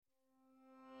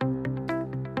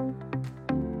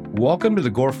Welcome to the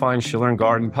Gorfine Schiller and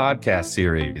Garden podcast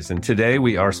series. And today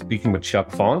we are speaking with Chuck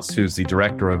Fonce, who's the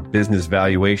Director of Business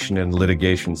Valuation and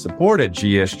Litigation Support at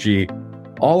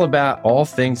GSG, all about all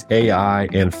things AI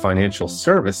and financial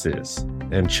services.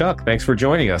 And Chuck, thanks for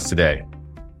joining us today.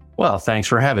 Well, thanks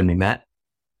for having me, Matt.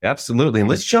 Absolutely. And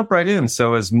let's jump right in.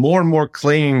 So as more and more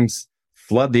claims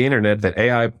flood the internet that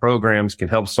AI programs can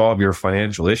help solve your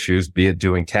financial issues, be it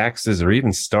doing taxes or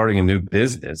even starting a new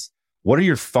business, what are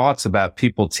your thoughts about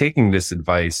people taking this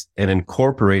advice and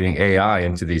incorporating AI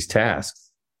into these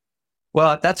tasks?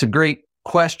 Well, that's a great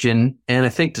question. And I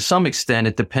think to some extent,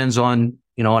 it depends on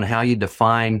how you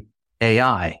define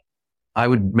AI. I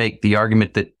would make the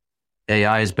argument that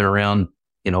AI has been around,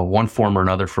 one form or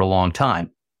another for a long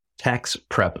time. Tax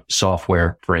prep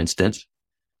software, for instance,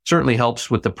 certainly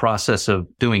helps with the process of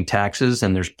doing taxes.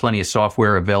 And there's plenty of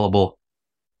software available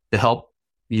to help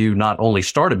you not only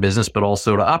start a business, but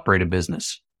also to operate a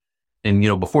business. And,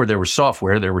 before there was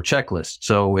software, there were checklists.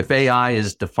 So if AI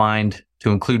is defined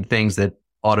to include things that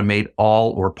automate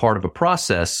all or part of a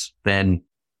process, then,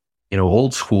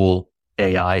 old school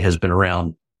AI has been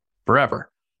around forever.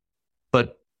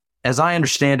 But as I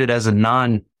understand it as a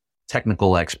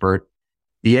non-technical expert,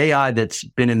 the AI that's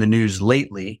been in the news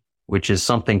lately, which is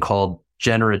something called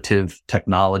generative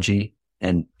technology,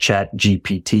 and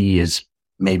ChatGPT is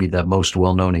maybe the most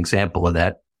well-known example of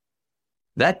that.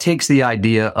 That takes the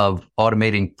idea of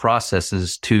automating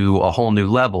processes to a whole new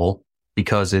level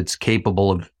because it's capable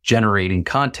of generating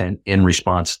content in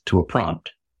response to a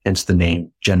prompt, hence the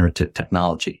name generative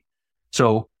technology.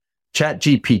 So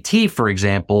ChatGPT, for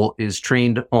example, is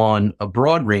trained on a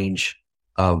broad range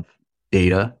of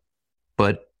data,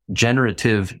 but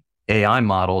generative AI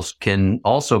models can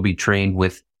also be trained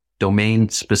with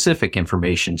domain-specific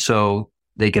information. So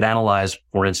they could analyze,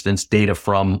 for instance, data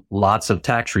from lots of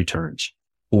tax returns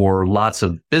or lots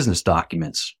of business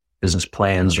documents, business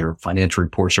plans or financial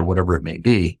reports or whatever it may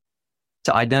be,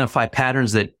 to identify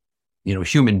patterns that,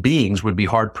 human beings would be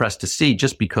hard pressed to see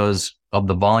just because of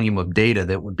the volume of data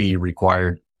that would be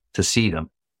required to see them.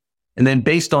 And then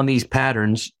based on these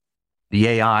patterns, the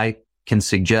AI can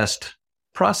suggest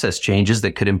process changes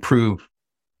that could improve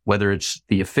whether it's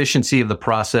the efficiency of the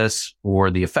process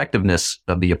or the effectiveness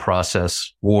of the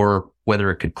process, or whether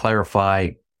it could clarify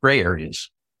gray areas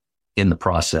in the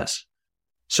process.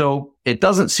 So it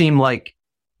doesn't seem like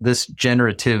this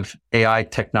generative AI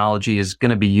technology is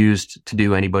going to be used to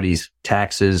do anybody's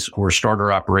taxes or start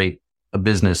or operate a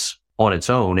business on its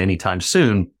own anytime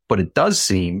soon, but it does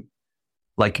seem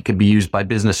like it could be used by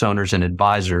business owners and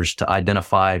advisors to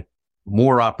identify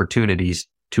more opportunities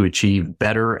to achieve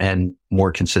better and more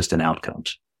consistent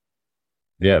outcomes.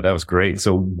 Yeah, that was great.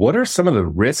 So what are some of the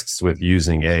risks with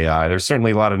using AI? There's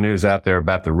certainly a lot of news out there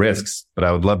about the risks, but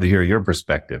I would love to hear your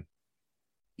perspective.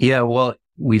 Yeah, well,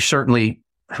 we've certainly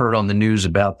heard on the news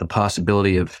about the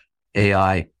possibility of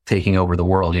AI taking over the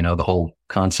world, the whole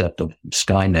concept of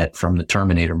Skynet from the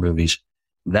Terminator movies.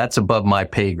 That's above my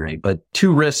pay grade. But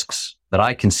two risks that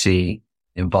I can see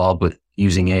involved with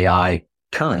using AI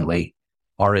currently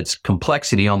are its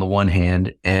complexity on the one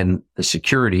hand and the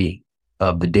security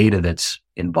of the data that's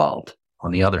involved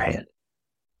on the other hand.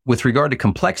 With regard to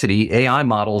complexity, AI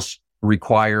models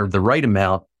require the right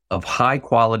amount of high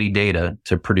quality data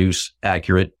to produce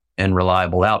accurate and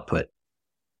reliable output.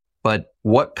 But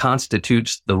what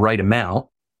constitutes the right amount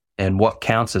and what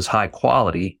counts as high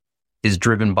quality is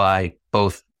driven by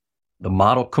both the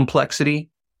model complexity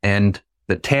and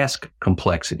the task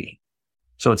complexity.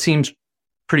 So it seems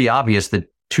pretty obvious that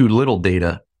too little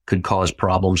data could cause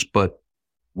problems, but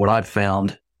what I've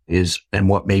found is, and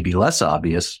what may be less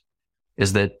obvious,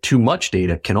 is that too much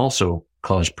data can also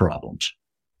cause problems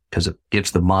because it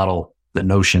gives the model the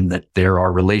notion that there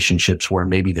are relationships where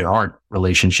maybe there aren't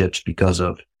relationships because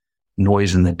of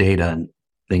noise in the data and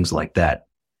things like that.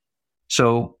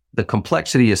 So the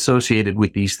complexity associated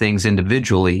with these things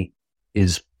individually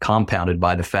is compounded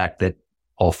by the fact that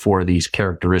all four of these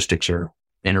characteristics are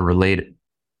interrelated.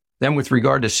 Then with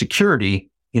regard to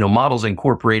security, models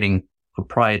incorporating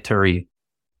proprietary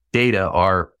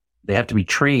data they have to be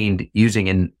trained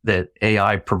using the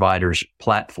AI provider's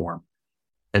platform.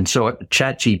 And so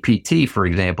ChatGPT, for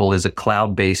example, is a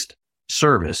cloud-based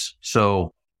service.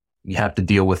 So you have to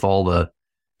deal with all the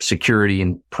security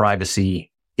and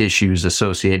privacy issues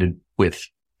associated with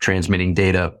transmitting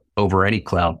data over any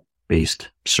cloud-based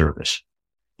service.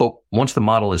 But once the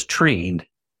model is trained,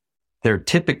 they're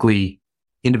typically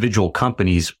individual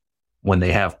companies, when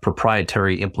they have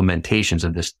proprietary implementations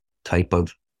of this type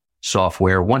of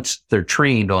software, once they're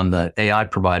trained on the AI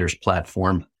provider's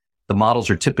platform, the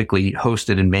models are typically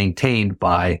hosted and maintained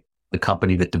by the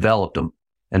company that developed them.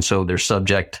 And so they're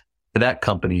subject to that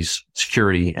company's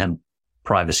security and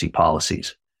privacy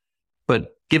policies.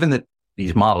 But given that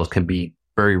these models can be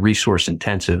very resource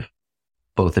intensive,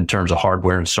 both in terms of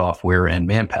hardware and software and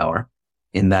manpower,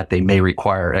 in that they may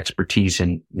require expertise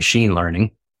in machine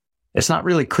learning, it's not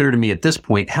really clear to me at this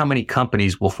point how many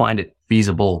companies will find it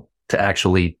feasible to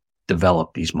actually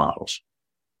develop these models.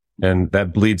 And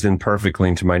that bleeds in perfectly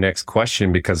into my next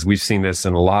question, because we've seen this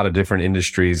in a lot of different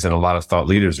industries, and a lot of thought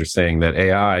leaders are saying that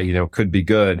AI, could be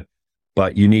good,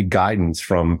 but you need guidance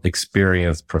from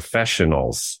experienced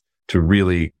professionals to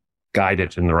really guide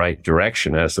it in the right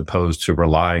direction, as opposed to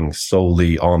relying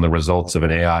solely on the results of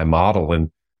an AI model. And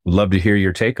would love to hear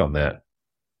your take on that.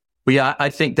 Well, yeah,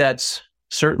 I think that's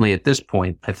certainly at this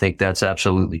point, I think that's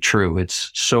absolutely true.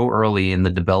 It's so early in the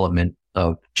development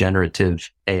of generative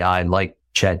AI like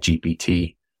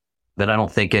ChatGPT that I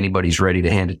don't think anybody's ready to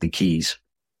hand it the keys.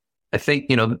 I think,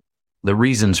 the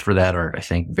reasons for that are, I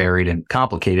think, varied and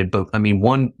complicated. But I mean,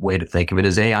 one way to think of it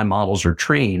is AI models are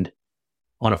trained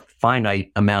on a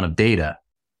finite amount of data.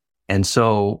 And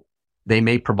so they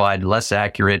may provide less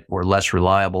accurate or less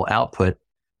reliable output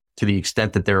to the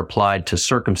extent that they're applied to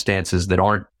circumstances that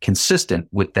aren't consistent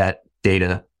with that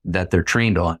data that they're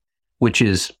trained on, which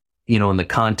is, in the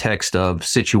context of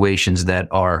situations that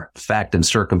are fact and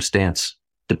circumstance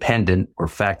dependent or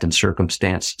fact and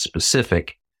circumstance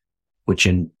specific, which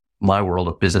in my world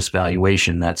of business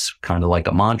valuation, that's kind of like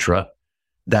a mantra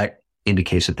that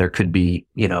indicates that there could be,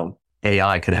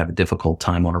 AI could have a difficult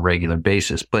time on a regular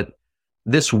basis. But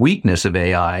this weakness of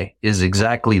AI is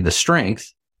exactly the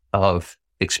strength of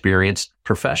experienced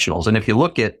professionals. And if you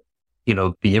look at,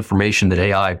 the information that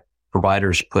AI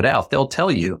providers put out, they'll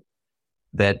tell you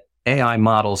that AI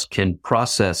models can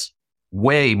process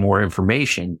way more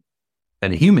information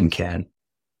than a human can,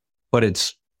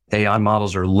 but AI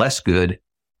models are less good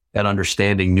at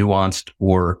understanding nuanced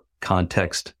or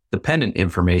context dependent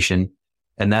information.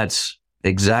 And that's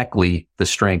exactly the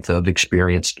strength of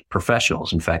experienced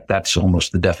professionals. In fact, that's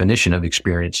almost the definition of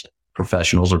experienced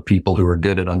professionals, are people who are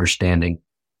good at understanding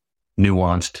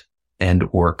nuanced and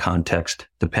or context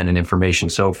dependent information.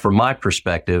 So from my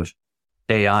perspective,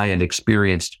 AI and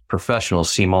experienced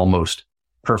professionals seem almost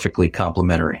perfectly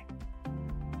complementary.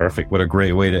 Perfect. What a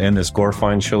great way to end this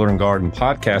Gorfine Schiller & Garden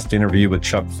podcast interview with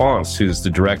Chuck Fonce, who's the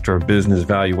Director of Business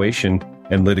Valuation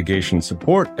and Litigation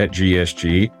Support at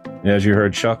GSG. And as you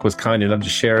heard, Chuck was kind enough to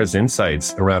share his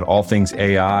insights around all things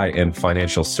AI and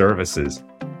financial services.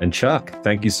 And Chuck,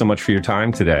 thank you so much for your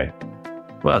time today.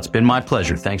 Well, it's been my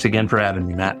pleasure. Thanks again for having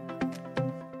me, Matt.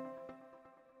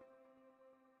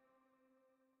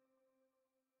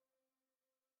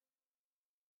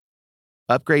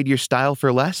 Upgrade your style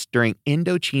for less during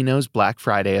Indochino's Black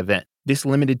Friday event. This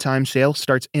limited time sale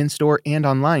starts in-store and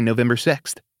online November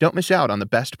 6th. Don't miss out on the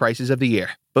best prices of the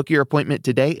year. Book your appointment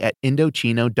today at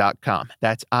Indochino.com.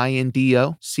 That's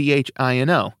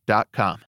INDOCHINO.com.